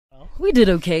We did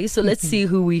okay, so let's see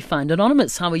who we find.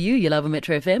 Anonymous, how are you? You love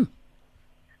Metro FM.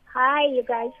 Hi, you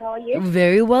guys. How are you?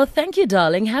 Very well, thank you,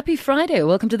 darling. Happy Friday.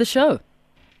 Welcome to the show.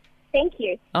 Thank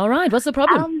you. All right, what's the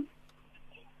problem?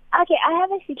 Okay, I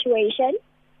have a situation.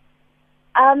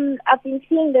 I've been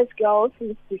seeing this girl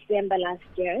since December last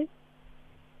year.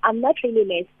 I'm not really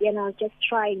lesbian. I was just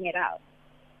trying it out.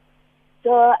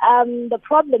 So the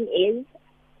problem is,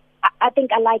 I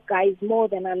think I like guys more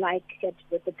than I like it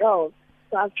with the girls.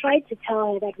 So I've tried to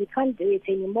tell her that we can't do it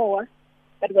anymore.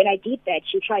 But when I did that,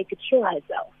 she tried to kill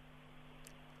herself.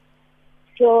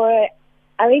 So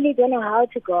I really don't know how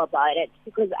to go about it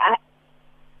because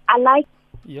I like...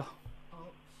 Yeah.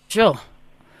 Sure.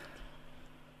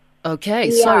 Okay,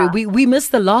 Yeah. sorry, we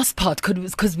missed the last part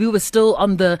because we were still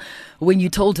on the when you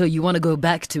told her you want to go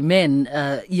back to men.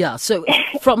 Yeah, so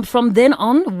from then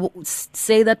on,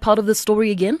 say that part of the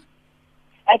story again.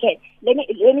 Okay, let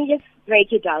me just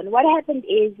break it down. What happened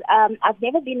is I've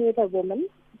never been with a woman.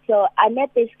 So I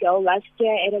met this girl last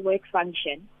year at a work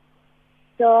function.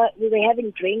 So we were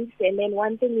having drinks, and then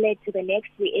one thing led to the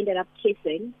next. We ended up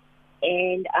kissing,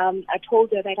 and I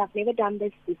told her that I've never done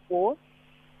this before.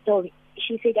 So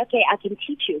she said, okay, I can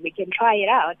teach you. We can try it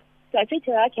out. So I said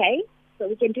to her, okay, so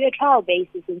we can do a trial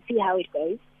basis and see how it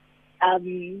goes.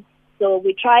 So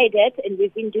we tried it, and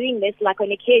we've been doing this like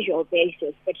on a casual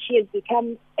basis, but she has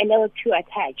become a little too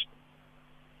attached.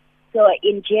 So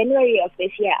in January of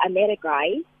this year, I met a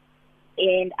guy,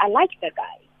 and I liked the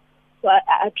guy. So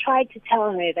I tried to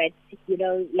tell her that,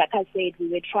 like I said, we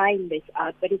were trying this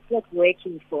out, but it's not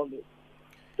working for me.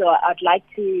 So I'd like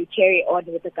to carry on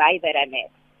with the guy that I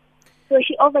met. So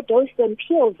she overdosed on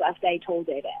pills after I told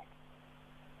her that.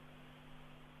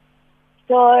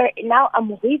 So now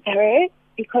I'm with her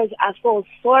because I feel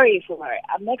sorry for her.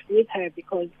 I'm not with her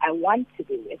because I want to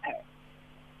be with her.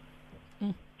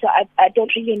 So I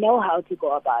don't really know how to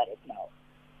go about it now.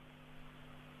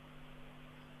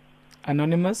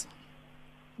 Anonymous?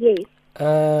 Yes.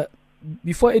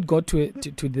 Before it got to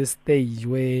this stage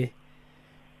where,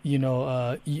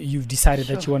 you've decided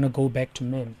that you want to go back to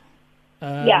men.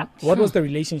 Yeah. What was the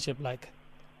relationship like?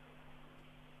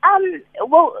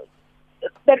 Well,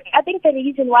 but I think the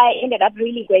reason why I ended up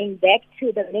really going back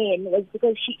to the men was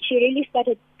because she really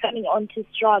started coming on too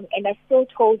strong, and I still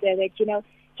told her that,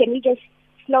 can we just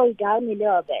slow it down a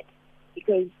little bit?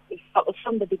 Because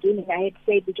from the beginning I had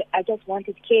said I just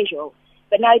wanted casual.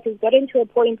 But now it has gotten to a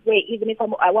point where even if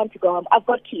I want to go home, I've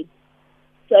got kids.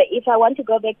 So if I want to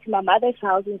go back to my mother's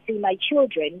house and see my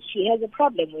children, she has a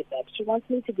problem with that. She wants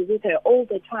me to be with her all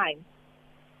the time.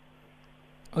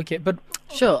 Okay, but...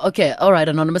 Sure, okay, all right,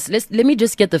 Anonymous. Let me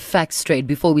just get the facts straight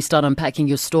before we start unpacking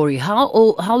your story. How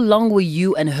long were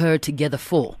you and her together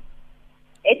for?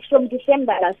 It's from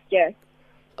December last year.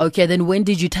 Okay, then when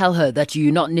did you tell her that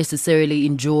you're not necessarily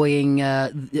enjoying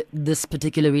this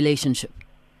particular relationship?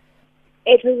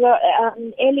 It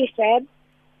was early Feb.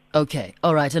 Okay,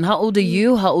 all right. And how old are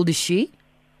you? How old is she?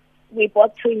 We're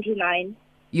both 29.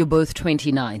 You're both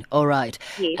 29. All right.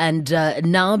 Yes. And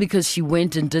now because she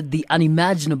went and did the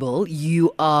unimaginable,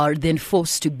 you are then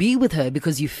forced to be with her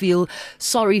because you feel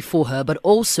sorry for her, but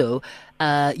also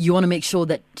you want to make sure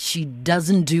that she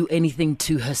doesn't do anything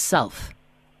to herself.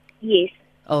 Yes.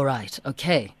 All right.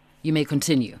 Okay. You may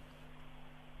continue.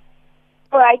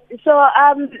 All right. So,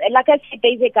 like I said,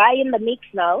 there's a guy in the mix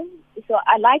now. So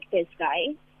I like this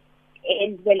guy.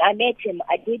 And when I met him,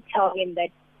 I did tell him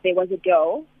that there was a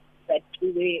girl that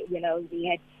we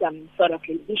had some sort of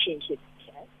relationship.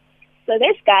 So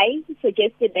this guy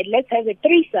suggested that let's have a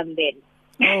threesome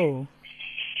then. Oh.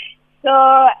 So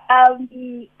I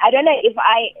don't know if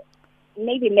I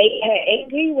maybe made her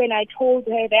angry when I told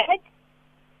her that.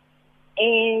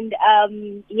 And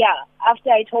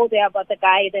after I told her about the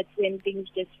guy, that's when things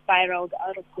just spiraled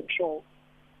out of control.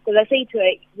 Because I say to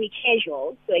her, we're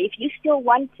casual, so if you still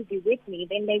want to be with me,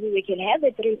 then maybe we can have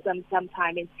a threesome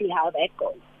sometime and see how that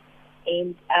goes.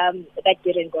 And that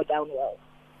didn't go down well.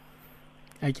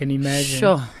 I can imagine.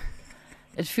 Sure.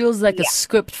 It feels like a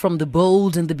script from The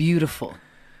Bold and the Beautiful.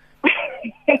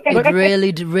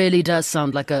 It really does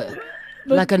sound like a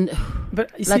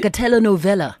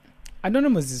telenovela.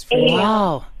 Anonymous is freaky.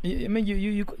 Wow. I mean,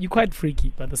 you're quite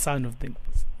freaky by the sound of things,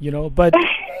 but...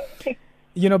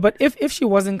 but if she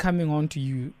wasn't coming on to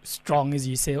you strong, as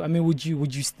you say, I mean, would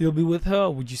you still be with her,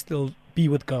 or would you still be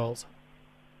with girls?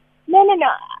 No.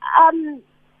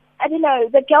 I don't know.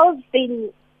 The girls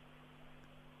thing,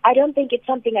 I don't think it's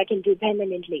something I can do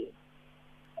permanently.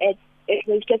 It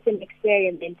was just an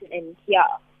experiment, and yeah.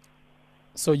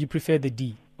 So you prefer the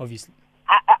D, obviously.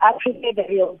 I prefer the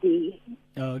real D.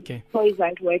 Oh, okay. Toys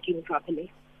aren't working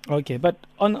properly. Okay, but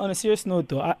on a serious note,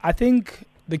 though, I think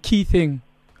the key thing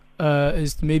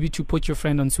is maybe to put your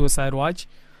friend on suicide watch,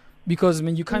 because I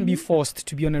mean you can't be forced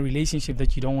to be on a relationship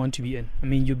that you don't want to be in. I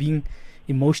mean you're being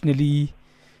emotionally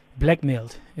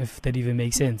blackmailed, if that even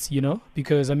makes sense, you know?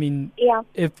 Because I mean,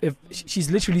 if she's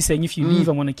literally saying, if you leave,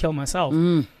 I'm gonna kill myself.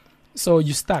 So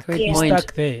you're stuck. You're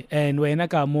stuck there, and when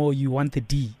more you want the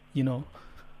D, you know.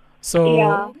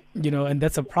 So you know, and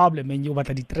that's a problem. And you want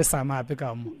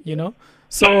the you know.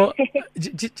 So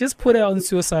just put her on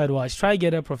suicide watch. Try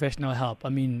get her professional help. I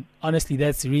mean, honestly,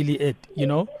 that's really it, you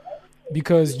know,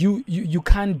 because you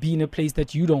can't be in a place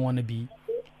that you don't want to be,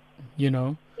 you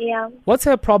know. Yeah. What's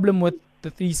her problem with the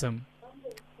threesome?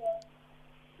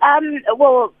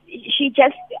 Well, she's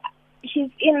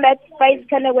in that space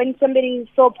kind of when somebody is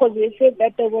so possessive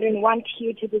that they wouldn't want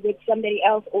you to be with somebody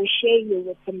else or share you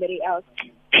with somebody else.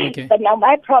 Okay. But now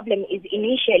my problem is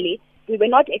initially we were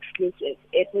not exclusive.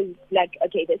 It was like,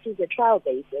 okay, this is a trial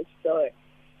basis, so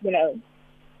you know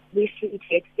we're free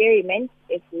to experiment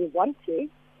if we want to.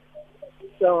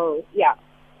 So yeah.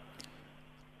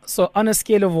 So on a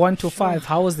scale of 1 to 5,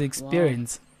 how was the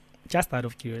experience? Wow. Just out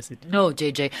of curiosity. No,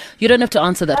 JJ, you don't have to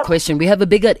answer that question. We have a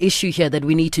bigger issue here that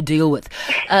we need to deal with.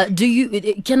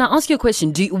 Can I ask you a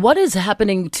question? What is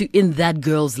happening in that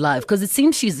girl's life? Because it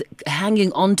seems she's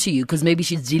hanging on to you because maybe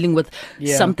she's dealing with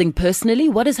something personally.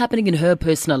 What is happening in her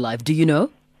personal life? Do you know?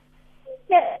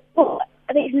 Yeah, well,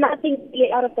 there's nothing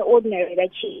really out of the ordinary that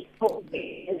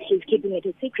she's keeping it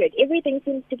a secret. Everything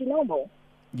seems to be normal.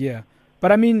 Yeah.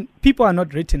 But I mean, people are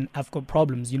not written, I've got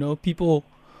problems, you know. People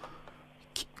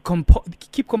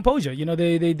keep composure, you know.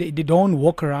 They don't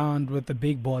walk around with the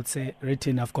big board say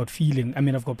written, I've got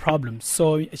problems.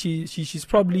 So she's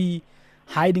probably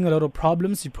hiding a lot of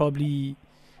problems. She probably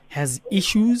has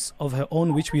issues of her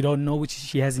own which we don't know, which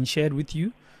she hasn't shared with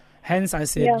you. Hence I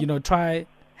said, you know, try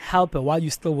help her while you're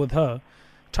still with her.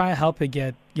 Try help her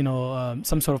get, you know,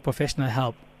 some sort of professional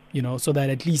help, you know, so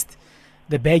that at least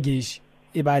the baggage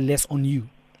by less on you,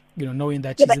 you know, knowing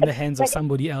that she's in the hands of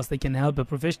somebody else that can help her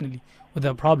professionally with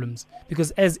her problems.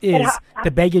 Because as is,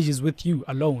 the baggage is with you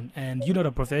alone, and you're not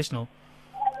a professional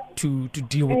to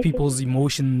deal with people's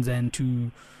emotions and to,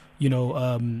 you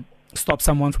know, stop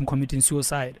someone from committing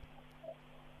suicide.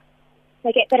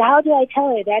 Okay, but how do I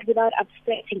tell her that without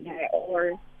upsetting her?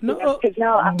 Or because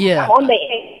now I'm on the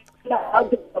air. How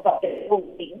do I about the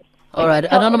whole thing? All right,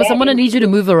 Anonymous, I'm going to need you to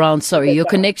move around. Sorry, your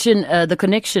connection, the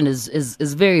connection is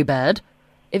very bad.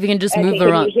 If you can just move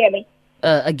around. Can you hear me?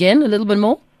 Again, a little bit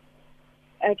more.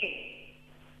 Okay.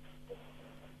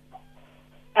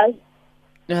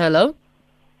 Hello?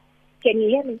 Can you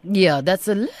hear me? Yeah, that's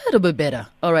a little bit better.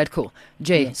 All right, cool.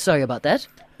 Jay, sorry about that.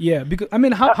 Yeah, because, I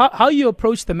mean, how you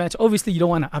approach the match, obviously you don't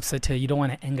want to upset her. You don't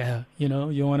want to anger her, you know.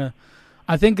 You want to,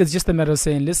 I think it's just a matter of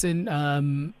saying,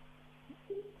 listen,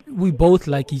 we both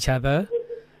like each other,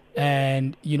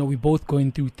 and you know we're both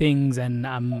going through things, and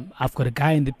I've got a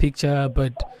guy in the picture,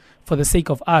 but for the sake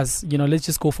of us, you know, let's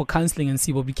just go for counseling and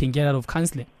see what we can get out of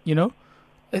counseling. You know,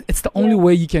 it's the only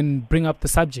way you can bring up the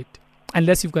subject,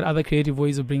 unless you've got other creative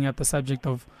ways of bringing up the subject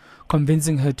of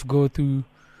convincing her to go through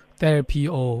therapy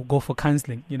or go for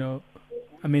counseling. You know,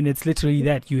 I mean, it's literally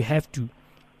that you have to.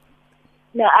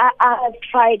 No, I have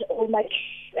tried all my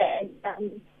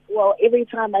and well, every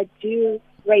time I do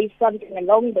raise something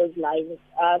along those lines,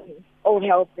 all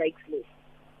hell breaks loose.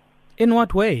 In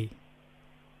what way?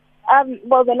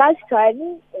 Well, the last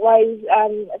time was,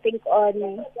 I think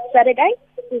on Saturday,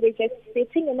 we were just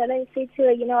sitting, and then I said to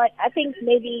her, you know what, I think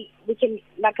maybe we can,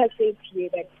 like I said to you,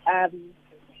 that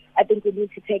I think we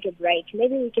need to take a break.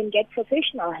 Maybe we can get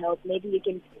professional help. Maybe we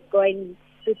can go and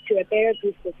speak to a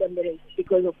therapist or somebody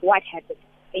because of what happened.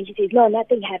 And she says, no,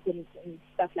 nothing happened, and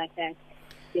stuff like that,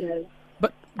 you know.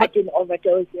 But I didn't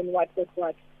overdose and what.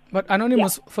 But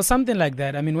Anonymous, for something like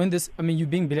that, I mean, you're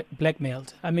being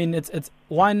blackmailed. I mean, it's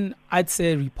one, I'd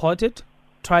say report it.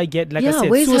 Try get, like I said,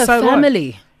 where's suicide her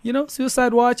family? Watch. You know,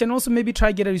 suicide watch, and also maybe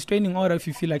try get a restraining order if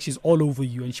you feel like she's all over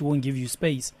you and she won't give you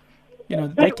space. You know,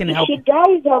 that can help. If she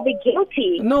dies, I'll be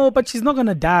guilty. No, but she's not going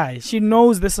to die. She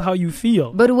knows this is how you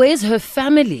feel. But where's her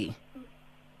family?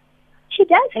 She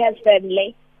does have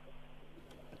family.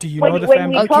 Do you know the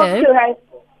family? When we talk to her,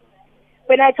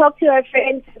 when I talk to her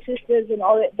friends, sisters, and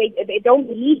all that, they don't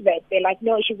believe it. They're like,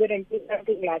 no, she wouldn't do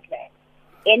something like that,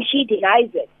 and she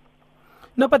denies it.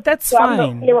 No, but that's so fine.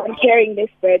 I'm not the one carrying this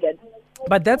burden.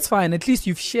 But that's fine. At least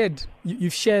you've shared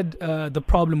the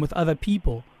problem with other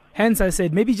people. Hence, I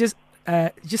said maybe just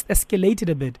escalate it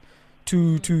a bit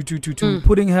to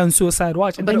putting her on suicide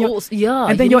watch, and but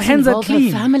then your hands are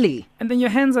clean. Family. And then your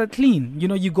hands are clean. You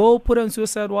know, you go put her on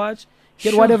suicide watch.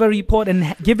 Get whatever report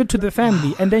and give it to the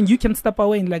family, and then you can step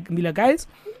away and be like, guys,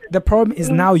 the problem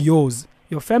is now yours.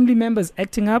 your family member is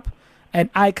acting up,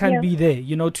 and I can't Yeah. be there,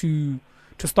 you know, to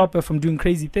stop her from doing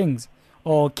crazy things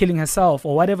or killing herself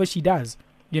or whatever she does,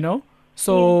 you know.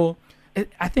 So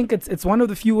I think it's one of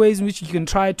the few ways in which you can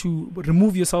try to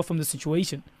remove yourself from the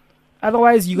situation.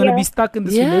 Otherwise, you're going to be stuck in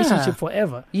this relationship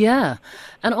forever. Yeah.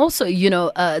 And also,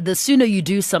 the sooner you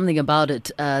do something about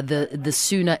it, the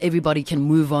sooner everybody can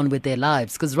move on with their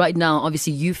lives. Because right now,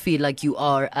 obviously, you feel like you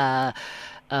are,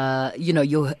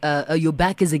 your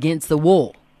back is against the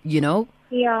wall, you know?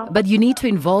 Yeah. But you need to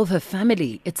involve her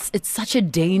family. It's such a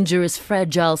dangerous,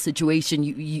 fragile situation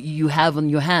you have on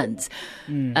your hands,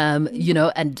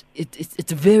 and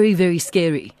it's very, very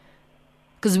scary.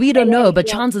 Because we don't know, but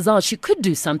chances are she could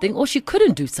do something or she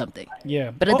couldn't do something.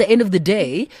 Yeah. But at the end of the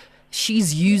day,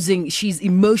 she's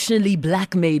emotionally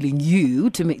blackmailing you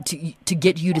to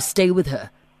get you to stay with her,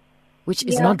 which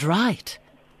is not right.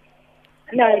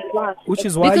 No, it's not. Which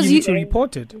is why Because you need to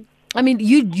report it. I mean,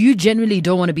 you generally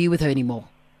don't want to be with her anymore.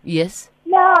 Yes?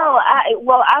 No,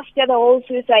 well, after the whole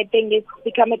suicide thing, it's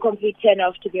become a complete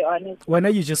turn-off, to be honest. Why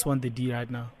not you just want the D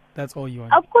right now? That's all you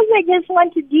want. Of course, I just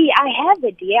want a D. I have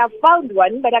a D. I found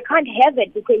one, but I can't have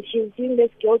it because she's doing this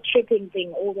guilt-tripping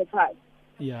thing all the time.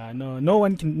 Yeah, no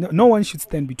one should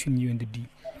stand between you and the D.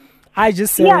 I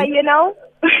just say,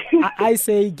 I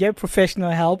say get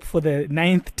professional help for the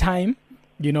 9th time.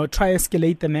 You know, try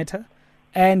escalate the matter.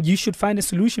 And you should find a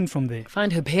solution from there.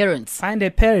 Find her parents. I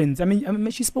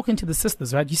mean, she's spoken to the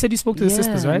sisters, right? You said you spoke to the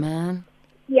sisters, right? Man.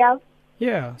 Yeah.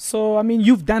 Yeah. So, I mean,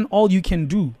 you've done all you can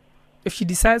do. If she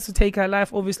decides to take her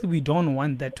life, obviously we don't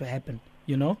want that to happen,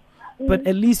 you know? But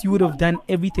at least you would have done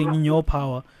everything in your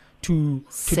power to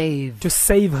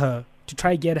save her, to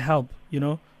try get help, you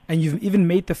know? And you've even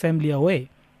made the family aware.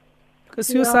 Because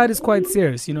suicide is quite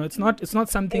serious, you know. It's not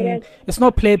something. It's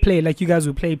not play like you guys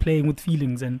will playing with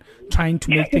feelings and trying to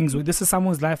make things work. This is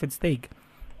someone's life at stake,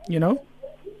 you know.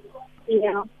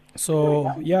 Yeah.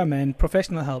 So yeah, man,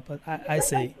 professional help. I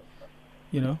say,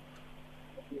 you know.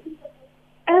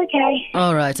 Okay.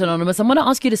 All right, Anonymous. I'm going to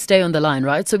ask you to stay on the line,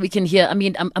 right? So we can hear. I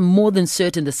mean, I'm more than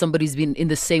certain that somebody's been in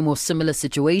the same or similar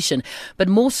situation, but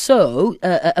more so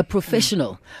a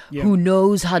professional who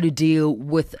knows how to deal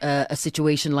with a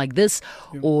situation like this,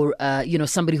 or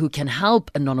somebody who can help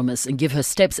Anonymous and give her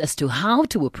steps as to how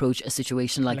to approach a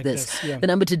situation like this. The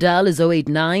number to dial is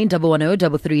 089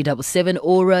 110 3377,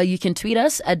 or you can tweet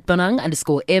us at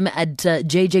Bonang_M at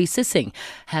JJ Sissing.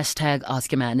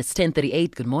 #AskAman. It's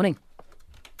 10:38. Good morning.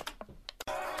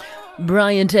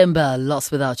 Brian Temba,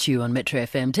 Lost Without You on Metro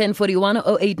FM. 1041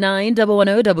 089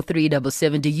 110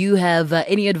 3377. Do you have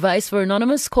any advice for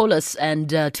Anonymous? Call us and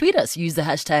tweet us. Use the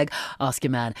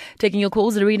 #AskAman. Taking your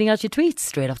calls and reading out your tweets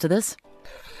straight after this.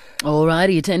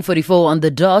 Alrighty, 10:44 on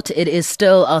the dot. It is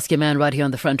still Ask Your Man right here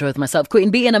on the front row with myself, Queen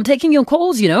B, and I'm taking your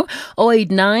calls,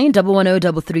 089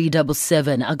 110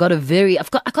 3377. I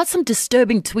got some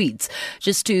disturbing tweets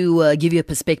just to give you a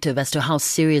perspective as to how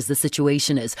serious the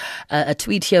situation is. A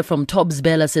tweet here from Tobs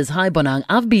Bella says, "Hi Bonang,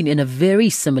 I've been in a very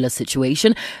similar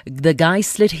situation. The guy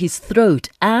slit his throat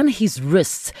and his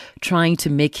wrists trying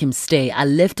to make him stay. I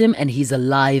left him and he's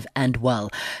alive and well."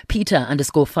 Peter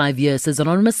 _5 years says,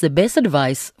 "Anonymous, the best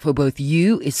advice for both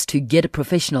you is to get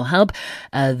professional help.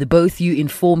 Both you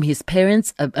inform his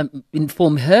parents,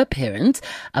 inform her parents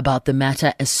about the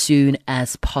matter as soon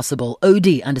as possible."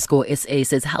 OD _SA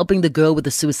says, "Helping the girl with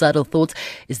the suicidal thoughts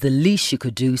is the least you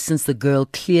could do, since the girl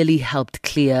clearly helped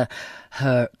clear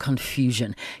her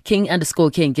confusion." King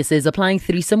 _King says, "Applying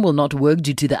threesome will not work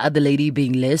due to the other lady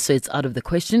being less, so it's out of the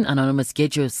question. Anonymous,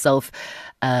 get yourself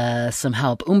some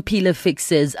help." Umpila Fix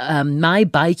says, "My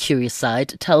bi-curious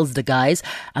side tells the guys,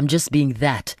 I'm just being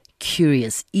that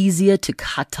curious. Easier to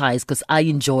cut ties because I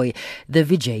enjoy the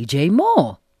VJJ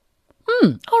more."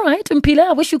 All right, Mpila,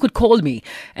 I wish you could call me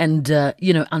and,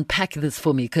 unpack this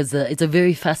for me, because it's a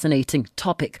very fascinating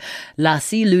topic.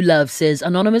 Lassie Lulove says,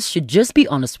 "Anonymous should just be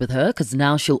honest with her, because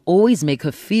now she'll always make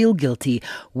her feel guilty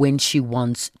when she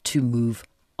wants to move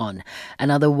on."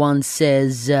 Another one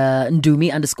says,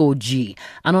 Ndumi _G.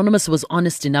 "Anonymous was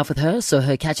honest enough with her, so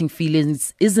her catching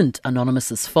feelings isn't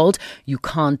Anonymous's fault. You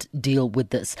can't deal with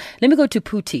this." Let me go to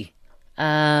Puti.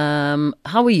 How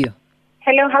are you?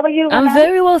 Hello, how are you? I'm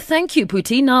very well, thank you,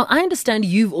 Puti. Now, I understand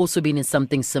you've also been in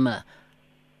something similar.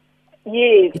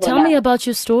 Yes. Tell me about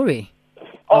your story.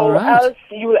 Or else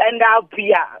you end up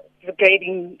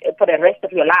regretting for the rest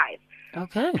of your life.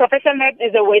 Okay. Professional help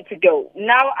is the way to go.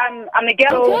 Now I'm a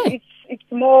girl. Okay.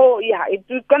 It's more.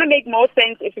 It's gonna make more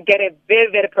sense if you get a very,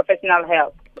 very professional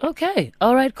help. Okay.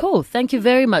 All right, cool. Thank you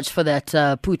very much for that,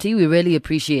 Puti. We really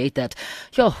appreciate that.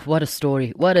 Yo, what a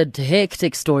story. What a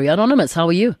hectic story. Anonymous, how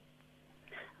are you?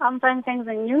 I'm fine, thanks,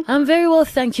 and you? I'm very well,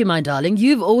 thank you, my darling.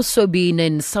 You've also been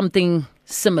in something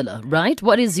similar, right?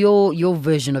 What is your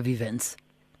version of events?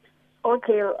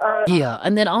 Okay. Yeah,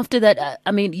 and then after that,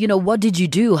 what did you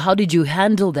do? How did you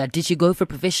handle that? Did you go for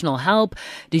professional help?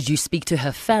 Did you speak to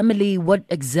her family? What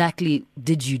exactly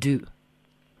did you do?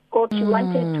 She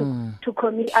wanted to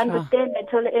commit, understand and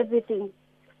tell her everything.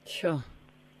 Sure.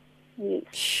 Yes.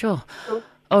 Sure. So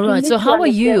All she right. needs So to how are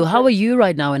you? understand How that are you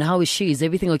right now? And how is she? Is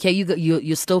everything okay?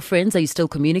 You're still friends? Are you still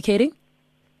communicating?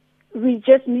 we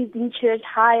just meet in church.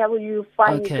 Hi, how are you?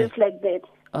 Fine, Okay. just like that.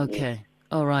 Okay.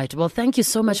 All right. Well, thank you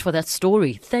so much for that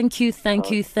story. Thank you,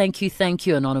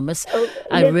 Anonymous.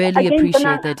 I Yes, really again,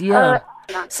 appreciate that. Yeah.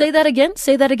 Say that again.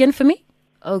 Say that again for me.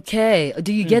 Okay.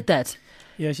 Do you get that?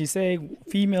 Yeah, she's saying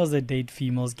females that date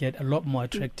females get a lot more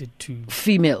attracted to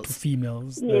Females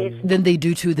females Yes. than they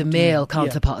do to the male yeah.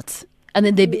 counterparts. And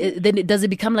then does it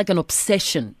become like an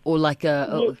obsession or like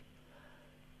a...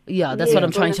 Yeah, that's what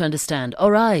I'm trying to understand.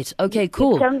 All right. Okay, It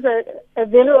cool. becomes a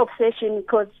very obsession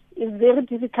because it's very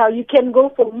difficult. You can go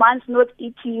for months not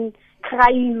eating,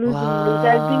 crying, losing weight.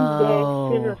 I've been there,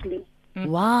 seriously.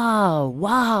 Wow.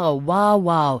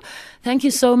 Thank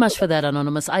you so much for that,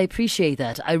 Anonymous. I appreciate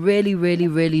that. I really, really,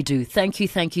 really do. Thank you.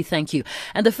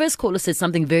 And the first caller said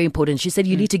something very important. She said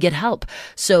you need to get help.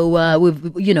 So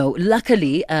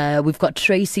luckily, we've got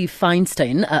Tracy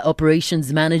Feinstein,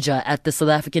 operations manager at the South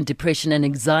African Depression and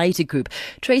Anxiety Group.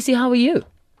 Tracy, how are you?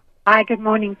 Hi, good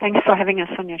morning. Thanks for having us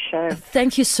on your show.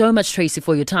 Thank you so much, Tracy,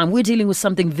 for your time. We're dealing with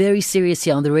something very serious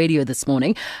here on the radio this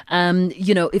morning.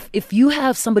 If you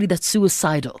have somebody that's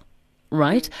suicidal,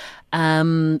 right,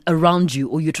 around you,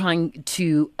 or you're trying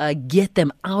to get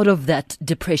them out of that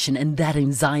depression and that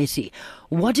anxiety,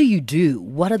 what do you do?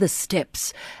 What are the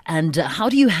steps? And how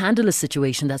do you handle a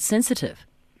situation that's sensitive?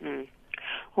 Well,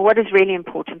 what is really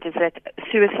important is that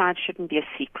suicide shouldn't be a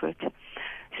secret.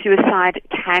 Suicide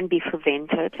can be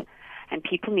prevented, and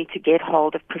people need to get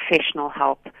hold of professional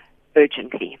help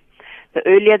urgently. The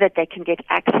earlier that they can get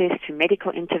access to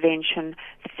medical intervention,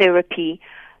 therapy,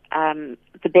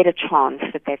 the better chance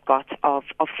that they've got of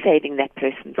saving that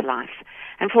person's life.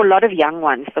 And for a lot of young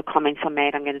ones, the comments are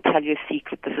made, I'm going to tell you a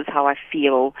secret, this is how I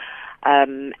feel,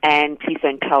 and please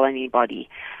don't tell anybody.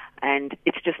 And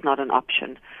it's just not an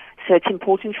option. So it's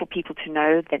important for people to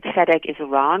know that SADAG is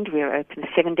around. We are open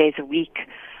 7 days a week.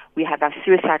 We have our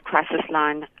suicide crisis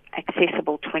line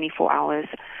accessible 24 hours.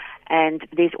 And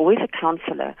there's always a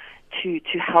counselor to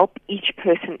help each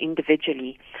person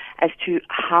individually as to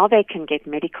how they can get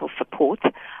medical support,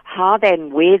 how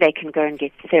and where they can go and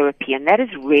get therapy. And that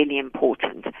is really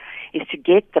important, is to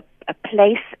get a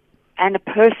place and a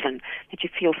person that you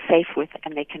feel safe with,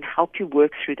 and they can help you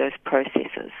work through those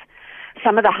processes.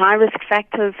 Some of the high-risk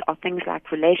factors are things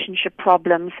like relationship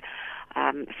problems,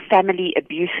 family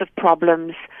abusive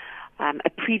problems, a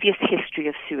previous history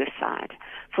of suicide.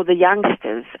 For the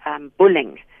youngsters,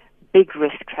 bullying, big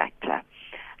risk factor.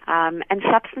 And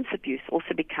substance abuse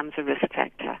also becomes a risk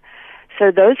factor.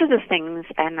 So those are the things,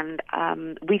 and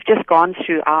we've just gone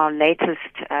through our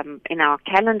latest, in our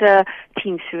calendar,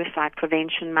 Teen Suicide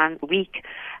Prevention Month week,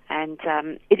 and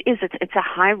it's a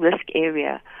high-risk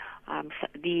area.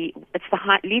 It's the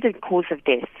leading cause of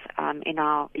death in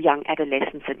our young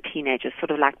adolescents and teenagers,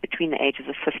 sort of like between the ages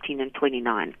of 15 and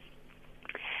 29.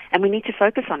 And we need to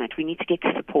focus on it. We need to get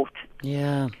support.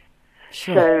 Yeah,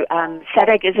 sure. So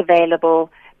SADAG is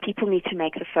available. People need to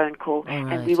make the phone call,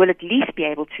 and we will at least be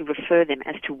able to refer them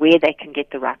as to where they can get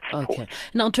the right support. Okay.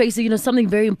 Now, Tracy, something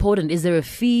very important. Is there a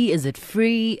fee? Is it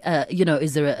free?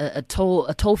 Is there a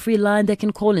toll-free line they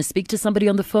can call and speak to somebody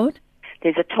on the phone?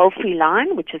 There's a toll-free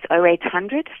line, which is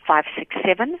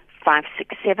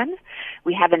 0800-567-567.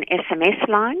 We have an SMS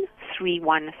line,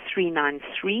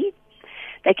 31393.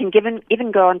 They can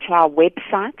even go onto our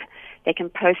website. They can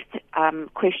post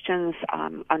questions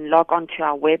and log onto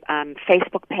our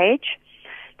Facebook page.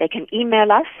 They can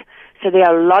email us. So there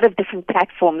are a lot of different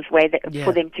platforms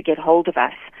for them to get hold of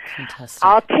us. Fantastic.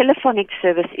 Our telephonic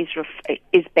service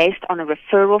is based on a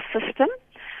referral system.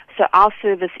 So our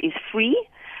service is free.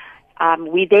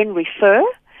 We then refer,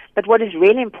 but what is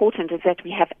really important is that we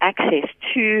have access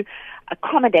to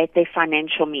accommodate their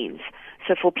financial means.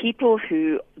 So for people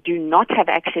who do not have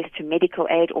access to medical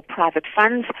aid or private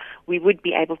funds, we would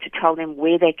be able to tell them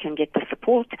where they can get the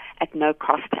support at no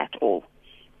cost at all.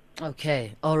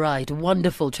 Okay. All right.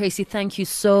 Wonderful. Tracy, thank you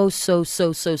so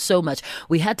much.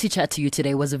 We had to chat to you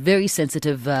today. It was a very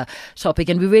sensitive topic,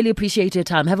 and we really appreciate your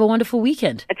time. Have a wonderful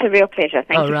weekend. It's a real pleasure.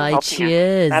 Thank you for helping us.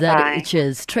 Cheers. Bye-bye.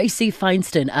 Cheers. Tracy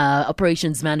Feinstein,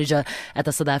 operations manager at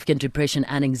the South African Depression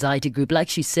and Anxiety Group. Like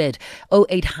she said,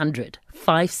 0800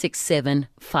 567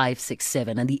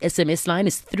 567. And the SMS line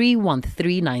is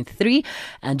 31393.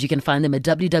 And you can find them at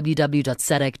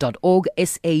www.sadag.org,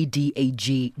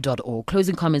 sadag.org.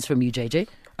 Closing comments from you, JJ.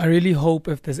 I really hope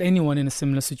if there's anyone in a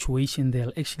similar situation,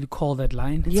 they'll actually call that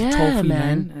line. It's a toll-free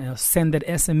line. Send that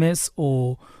SMS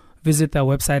or visit their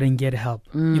website and get help.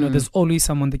 There's always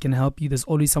someone that can help you. There's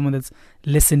always someone that's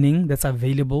listening, that's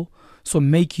available. So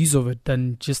make use of it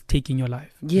than just taking your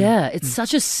life. Yeah, it's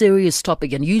such a serious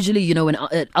topic. And usually, when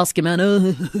I ask a man,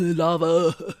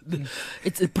 lava,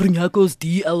 it's Prinyako's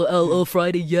DLL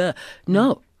Friday, yeah.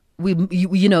 No.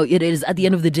 It is at the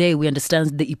end of the day, we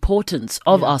understand the importance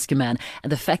of Ask a Man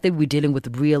and the fact that we're dealing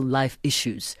with real life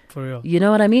issues. For real. You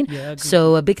know what I mean? Yeah,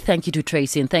 so a big thank you to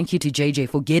Tracy and thank you to JJ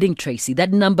for getting Tracy.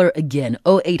 That number again,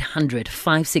 0800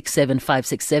 567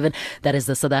 567. That is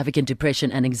the South African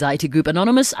Depression and Anxiety Group.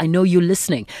 Anonymous, I know you're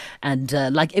listening. And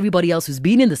like everybody else who's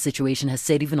been in the situation has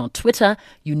said, even on Twitter,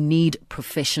 you need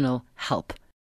professional help.